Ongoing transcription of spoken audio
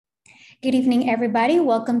Good evening, everybody.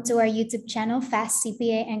 Welcome to our YouTube channel, Fast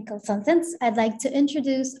CPA and Consultants. I'd like to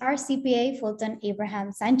introduce our CPA, Fulton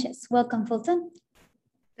Abraham Sanchez. Welcome, Fulton.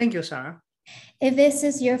 Thank you, Sarah. If this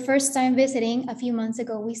is your first time visiting, a few months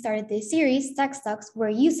ago, we started this series, Tax Talks,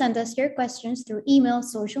 where you send us your questions through email,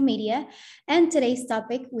 social media. And today's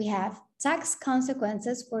topic, we have tax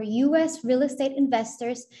consequences for U.S. real estate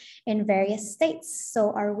investors in various states.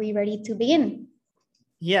 So are we ready to begin?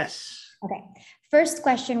 Yes. Okay. First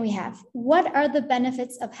question we have, what are the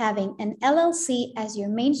benefits of having an LLC as your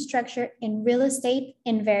main structure in real estate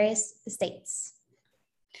in various states?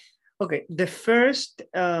 Okay, the first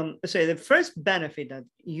benefit that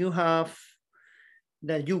you have,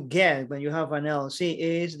 that you get when you have an LLC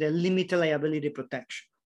is the limited liability protection.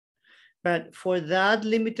 But for that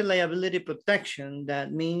limited liability protection,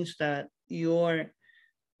 that means that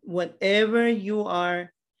whatever you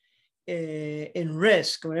are in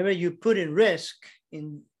risk, whenever you put in risk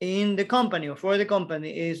in the company or for the company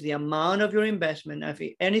is the amount of your investment.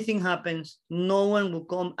 If anything happens, no one will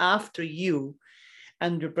come after you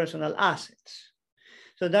and your personal assets.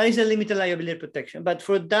 So that is a limited liability protection. But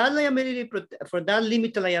for that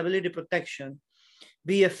limited liability protection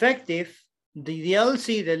be effective, the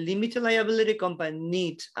LLC, the limited liability company,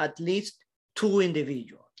 needs at least 2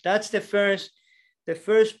 individuals. That's the first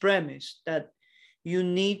premise that you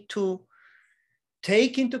need to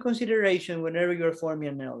take into consideration whenever you're forming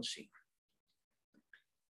an LLC.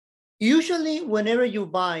 Usually, whenever you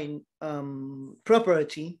buy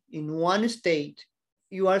property in one state,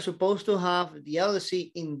 you are supposed to have the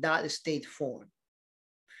LLC in that state form,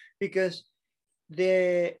 because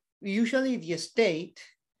usually the state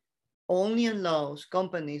only allows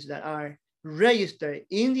companies that are registered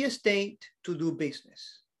in the state to do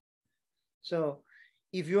business. So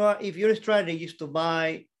if your strategy is to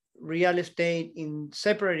buy real estate in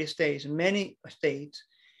separate states, many states,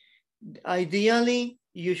 ideally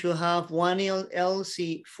you should have one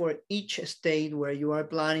LLC for each state where you are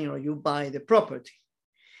planning or you buy the property.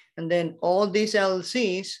 And then all these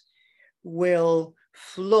LLCs will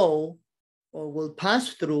flow or will pass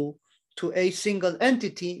through to a single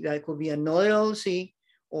entity that could be another LLC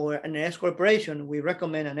or an S corporation. We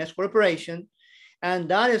recommend an S corporation, and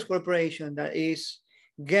that S corporation that is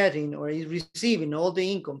getting or is receiving all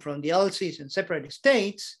the income from the LLCs in separate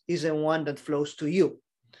states is the one that flows to you.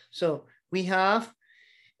 So we have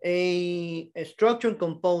a structure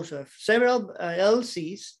composed of several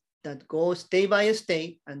LLCs that go state by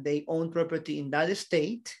state and they own property in that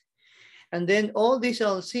state. And then all these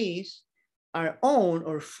LLCs are owned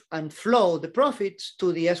and flow the profits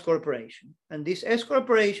to the S corporation. And this S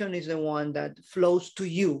corporation is the one that flows to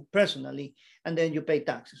you personally, and then you pay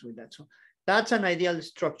taxes with that. So that's an ideal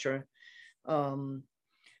structure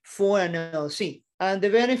for an LLC. And the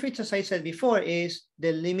benefits, as I said before, is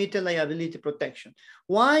the limited liability protection.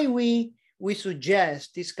 Why we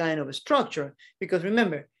suggest this kind of a structure? Because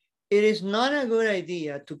remember, it is not a good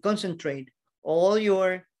idea to concentrate all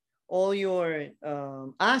your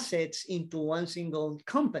assets into one single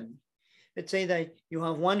company. Let's say that you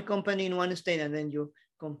have one company in one state and then you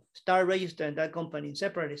start registering that company in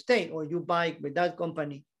separate state, or you buy with that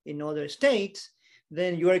company in other states,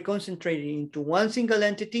 then you are concentrating into one single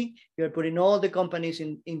entity. You're putting all the companies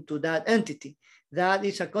into that entity. That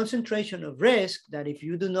is a concentration of risk that if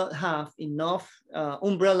you do not have enough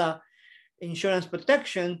umbrella insurance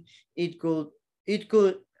protection, it could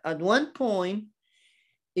at one point,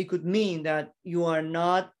 it could mean that you are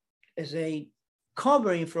not, as a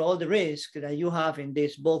covering for all the risk that you have in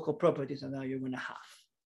this bulk of properties that now you're going to have.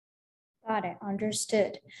 Got it,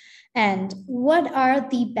 understood. And what are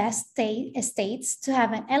the best states to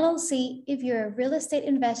have an LLC if you're a real estate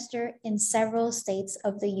investor in several states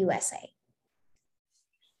of the USA?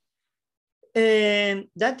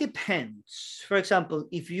 That depends. For example,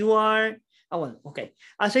 if you are,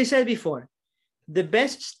 as I said before, the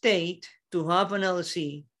best state to have an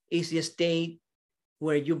LLC is the state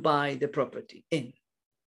where you buy the property in.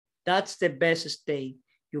 That's the best state.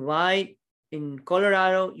 You buy in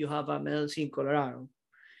Colorado, you have an LLC in Colorado.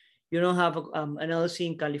 You don't have an LLC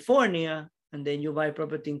in California, and then you buy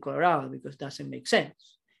property in Colorado because it doesn't make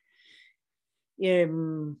sense.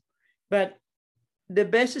 But the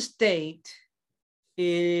best state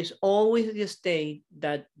is always the state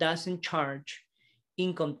that doesn't charge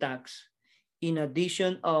income tax in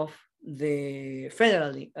addition of the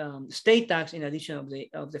federal state tax, in addition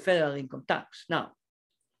of the federal income tax. Now,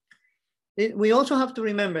 we also have to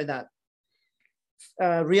remember that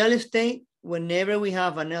real estate, whenever we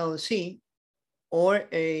have an LLC or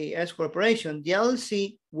a S corporation, the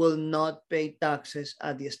LLC will not pay taxes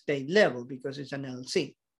at the state level because it's an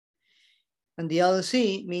LLC. And the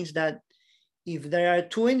LLC means that if there are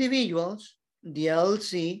two individuals, the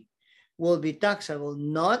LLC will be taxable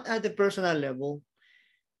not at the personal level,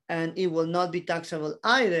 and it will not be taxable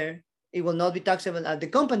either. It will not be taxable at the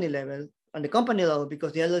company level,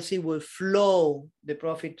 because the LLC will flow the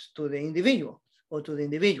profits to the individual or to the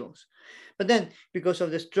individuals. But then, because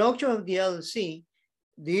of the structure of the LLC,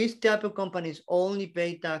 these type of companies only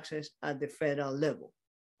pay taxes at the federal level.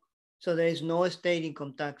 So there is no state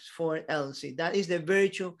income tax for LLC. That is the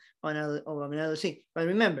virtue of an LLC. But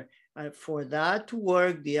remember, for that to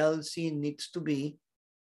work, the LLC needs to be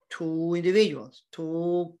two individuals,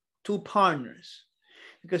 two partners.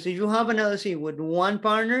 Because if you have an LLC with one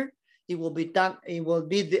partner, it will be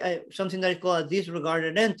something that is called a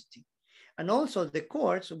disregarded entity. And also the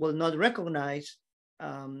courts will not recognize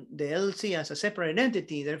the LLC as a separate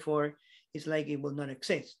entity. Therefore, it's like it will not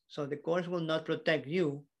exist. So the courts will not protect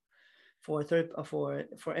you for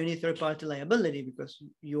any third-party liability, because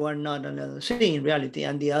you are not an LLC in reality,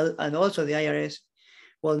 and also the IRS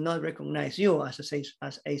will not recognize you as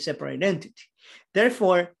a separate entity.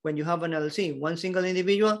 Therefore, when you have an LLC, one single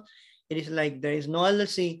individual, it is like there is no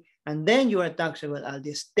LLC, and then you are taxable at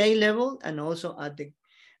the state level and also at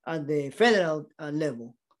the federal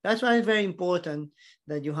level. That's why it's very important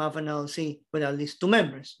that you have an LLC with at least two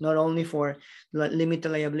members, not only for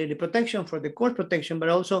limited liability protection, for the court protection, but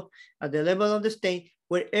also at the level of the state.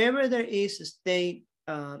 Wherever there is a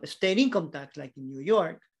state income tax, like in New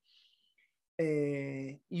York,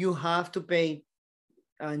 you have to pay,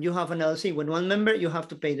 and you have an LLC with one member, you have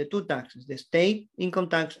to pay the two taxes, the state income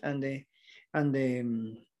tax and the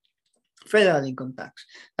federal income tax.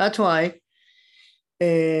 That's why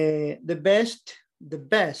the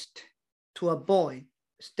best to avoid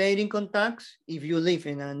state income tax, if you live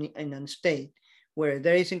in a state where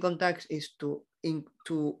there is income tax, is to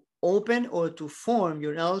open or to form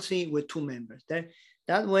your LLC with two members.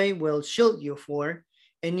 That way will shield you for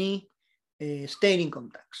any state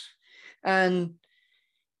income tax. And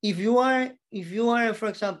if you are, for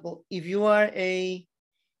example, if you are a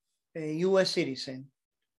US citizen,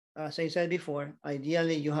 as I said before,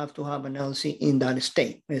 ideally you have to have an LLC in that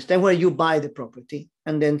state. It's then where you buy the property.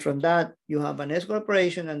 And then from that, you have an S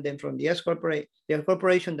corporation, and then from the S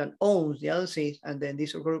corporation that owns the LLCs, and then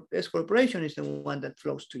this S corporation is the one that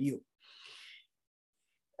flows to you.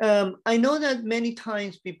 I know that many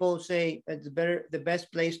times people say it's better, the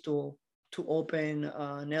best place to open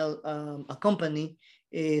a company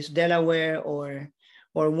is Delaware or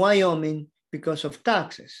Wyoming because of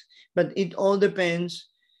taxes, but it all depends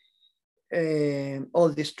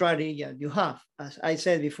on the strategy that you have. As I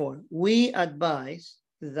said before, we advise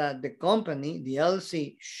that the company, the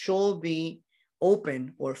LLC, should be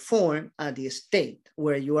open or formed at the state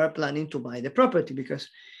where you are planning to buy the property, because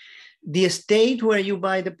the state where you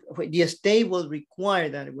buy the state will require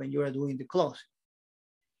that when you are doing the closing.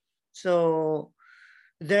 So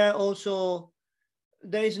there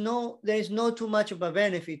is no too much of a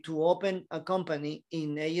benefit to open a company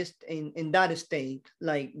in that state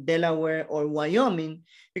like Delaware or Wyoming,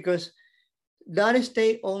 because that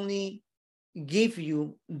state only give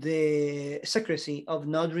you the secrecy of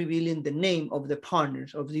not revealing the name of the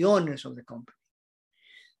partners, of the owners of the company.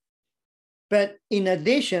 But in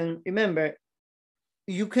addition, remember,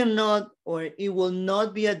 you cannot, or it will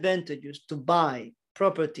not be advantageous to buy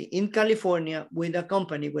property in California with a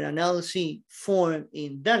company with an LLC formed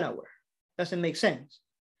in Delaware. Doesn't make sense.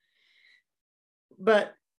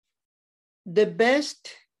 But the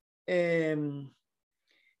best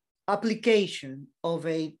application of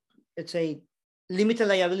let's say, limited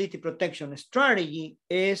liability protection strategy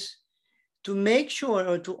is to make sure,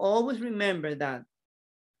 or to always remember, that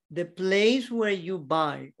the place where you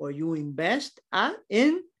buy or you invest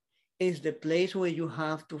in is the place where you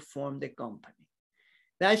have to form the company.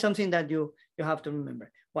 That is something that you have to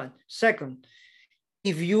remember. One. Second,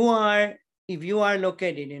 if you are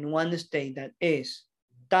located in one state that is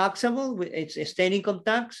taxable, with its state income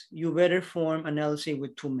tax, you better form an LLC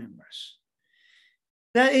with two members.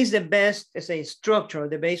 That is the best, say, structure,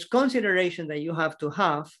 the base consideration that you have to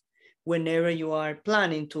have whenever you are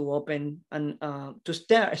planning to open to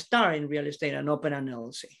start in real estate and open an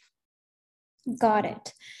LLC. Got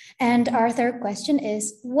it. And our third question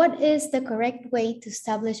is, what is the correct way to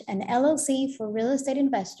establish an LLC for real estate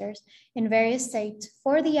investors in various states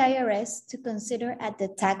for the IRS to consider at the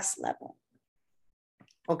tax level?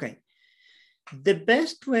 Okay. The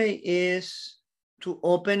best way is to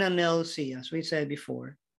open an LLC, as we said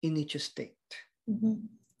before, in each state. Mm-hmm.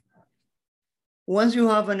 Once you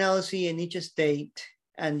have an LLC in each state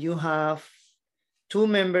and you have two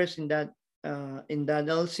members in that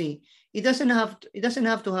LLC, it doesn't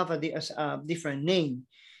have to have a different name.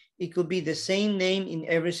 it could be the same name in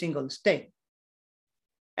every single state.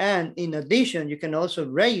 And in addition, you can also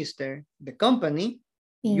register the company,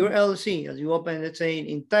 your LLC, as you open, let's say,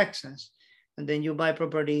 in Texas, and then you buy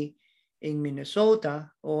property in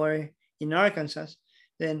Minnesota or in Arkansas,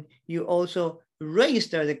 then you also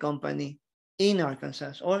register the company in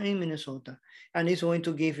Arkansas or in Minnesota, and it's going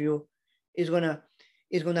to give you, it's gonna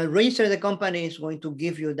register the company, it's going to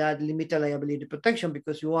give you that limited liability protection,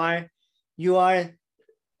 because you are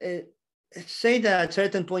say that at a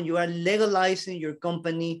certain point you are legalizing your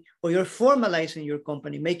company, or you're formalizing your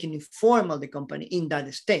company, making it formal, the company in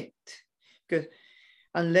that state. Because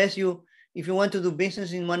unless if you want to do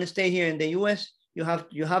business in one state here in the US, you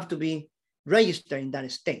have to be registered in that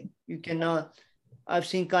state. You cannot. I've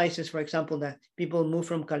seen cases, for example, that people move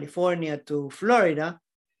from California to Florida,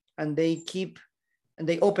 and they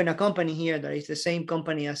open a company here that is the same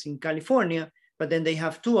company as in California, but then they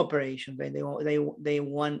have two operations.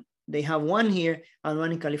 They have one here and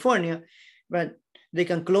one in California, but they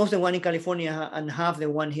can close the one in California and have the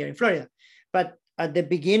one here in Florida. But at the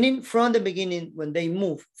beginning, from the beginning, when they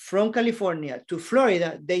move from California to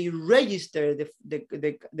Florida, they register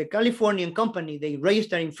the Californian company, they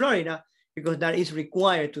register in Florida, because that is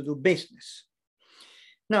required to do business.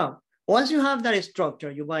 Now, once you have that structure,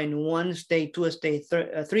 you buy in one state, two state,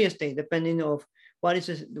 three state, depending on what is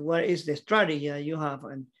the strategy that you have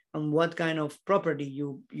and what kind of property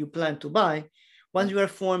you plan to buy. Once you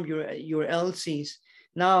have formed your LLCs,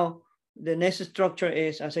 now the next structure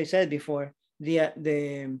is, as I said before,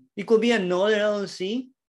 it could be another LLC,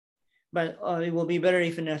 but it will be better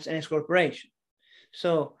if it's an S corporation.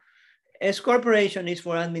 So S corporation is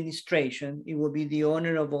for administration. It will be the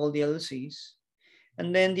owner of all the LLCs.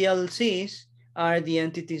 And then the LLCs are the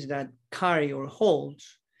entities that carry or hold,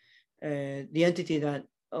 the entity that,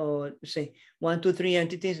 say, 1, 2, 3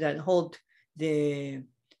 entities that hold the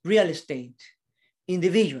real estate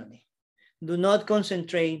individually. Do not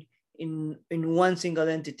concentrate in one single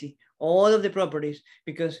entity, all of the properties,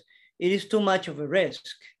 because it is too much of a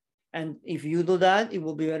risk. And if you do that, it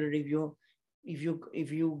will be better if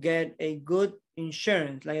you get a good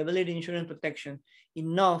insurance, liability insurance protection,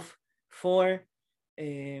 enough for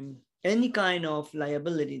any kind of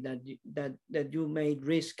liability that you may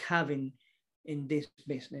risk having in this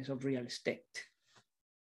business of real estate.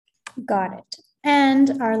 Got it.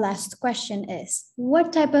 And our last question is,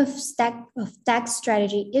 what type of tax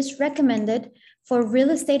strategy is recommended for real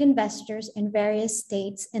estate investors in various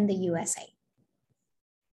states in the USA?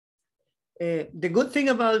 The good thing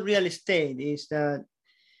about real estate is that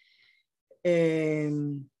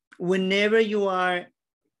whenever you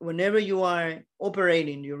are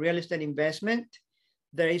operating your real estate investment,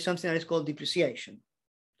 there is something that is called depreciation.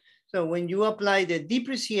 So when you apply the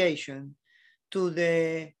depreciation to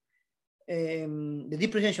the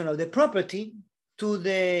depreciation of the property to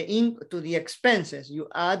the expenses, you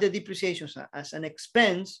add the depreciation as an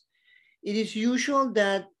expense, it is usual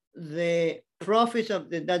that the profits of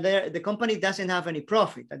the company doesn't have any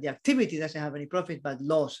profit, that the activity doesn't have any profit, but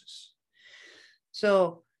losses.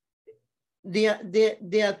 So the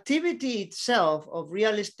activity itself of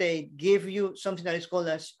real estate give you something that is called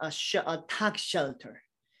a tax shelter.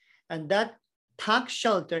 And that tax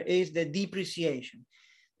shelter is the depreciation.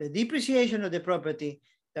 The depreciation of the property,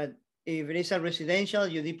 that if it is a residential,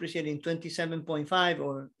 you depreciate in 27.5,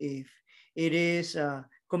 or if it is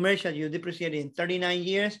commercial, you depreciate in 39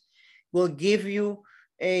 years, will give you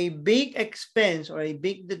a big expense or a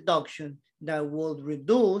big deduction that will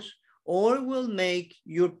reduce or will make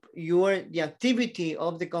the activity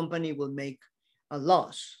of the company will make a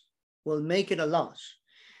loss, will make it a loss.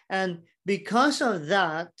 And because of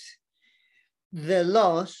that, the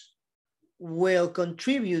loss will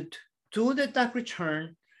contribute to the tax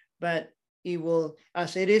return, but it will,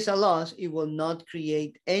 as it is a loss, it will not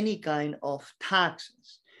create any kind of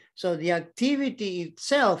taxes. So the activity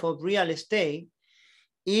itself of real estate,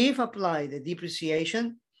 if applied the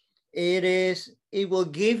depreciation, it will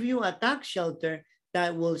give you a tax shelter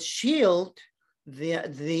that will shield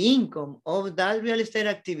the income of that real estate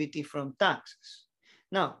activity from taxes.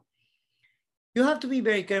 Now, you have to be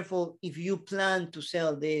very careful if you plan to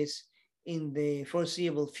sell this in the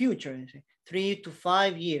foreseeable future, 3 to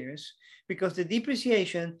 5 years, because the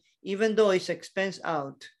depreciation, even though it's expensed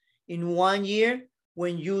out in 1 year,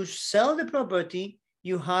 when you sell the property,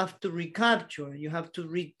 you have to recapture, you have to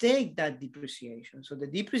retake that depreciation. So the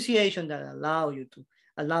depreciation that allowed you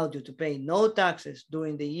to pay no taxes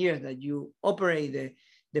during the years that you operate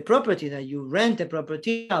the property, that you rent the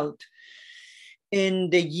property out, in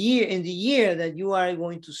the year that you are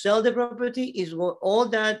going to sell the property, is all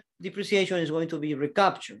that depreciation is going to be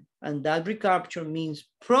recaptured, and that recapture means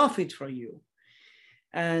profit for you,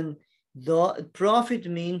 and the profit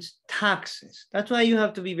means taxes. That's why you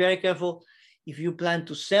have to be very careful. If you plan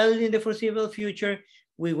to sell in the foreseeable future,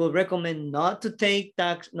 we will recommend not to take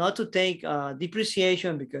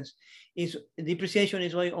depreciation, because depreciation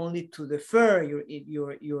is going only to defer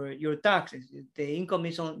your taxes. The income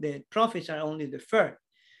is on, the profits are only deferred.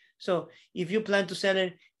 So if you plan to sell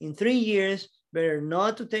it in 3 years, better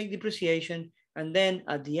not to take depreciation. And then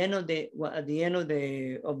at the end of the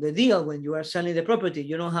deal, when you are selling the property,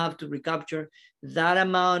 you don't have to recapture that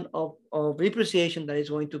amount of depreciation that is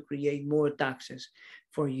going to create more taxes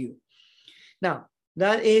for you. Now,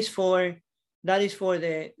 that is for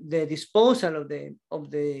the disposal of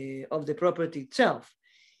the property itself.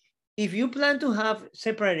 If you plan to have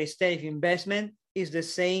separate estate investment, is the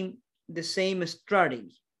same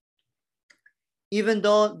strategy. Even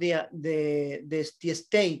though the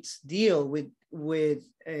estates deal with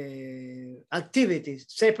activities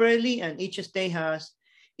separately, and each estate has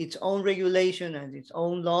its own regulation and its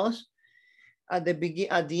own laws, at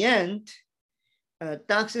the end,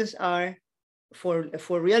 taxes are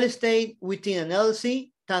for real estate within an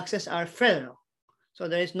LLC, taxes are federal. So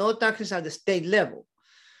there is no taxes at the state level.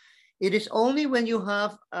 It is only when you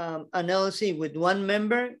have an LLC with one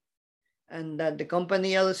member and that the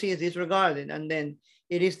company LLC is disregarded, and then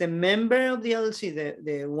it is the member of the LLC,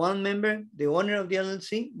 the one member, the owner of the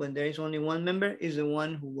LLC, when there is only one member, is the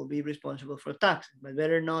one who will be responsible for taxes. But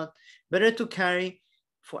better to carry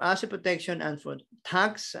for asset protection and for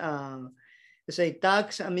tax, let's say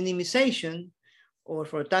tax minimization, or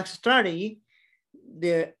for tax strategy,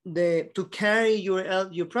 to carry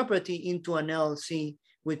your property into an LLC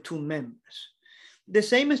with 2 members. The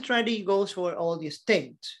same strategy goes for all the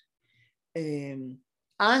estates.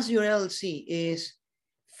 As your LLC is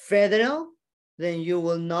federal, then you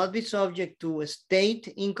will not be subject to a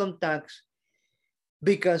state income tax,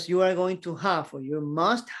 because you are going to have, or you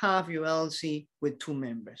must have, your LLC with 2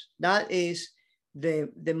 members. That is the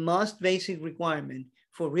most basic requirement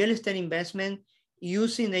for real estate investment,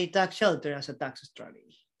 using a tax shelter as a tax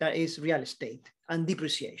strategy. That is real estate and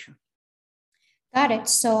depreciation. Got it.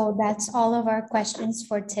 So that's all of our questions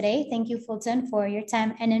for today. Thank you, Fulton, for your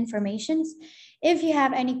time and information. If you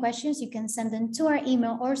have any questions, you can send them to our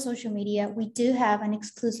email or social media. We do have an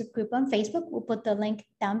exclusive group on Facebook. We'll put the link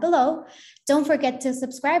down below. Don't forget to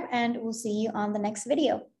subscribe, and we'll see you on the next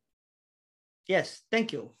video. Yes,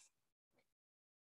 thank you.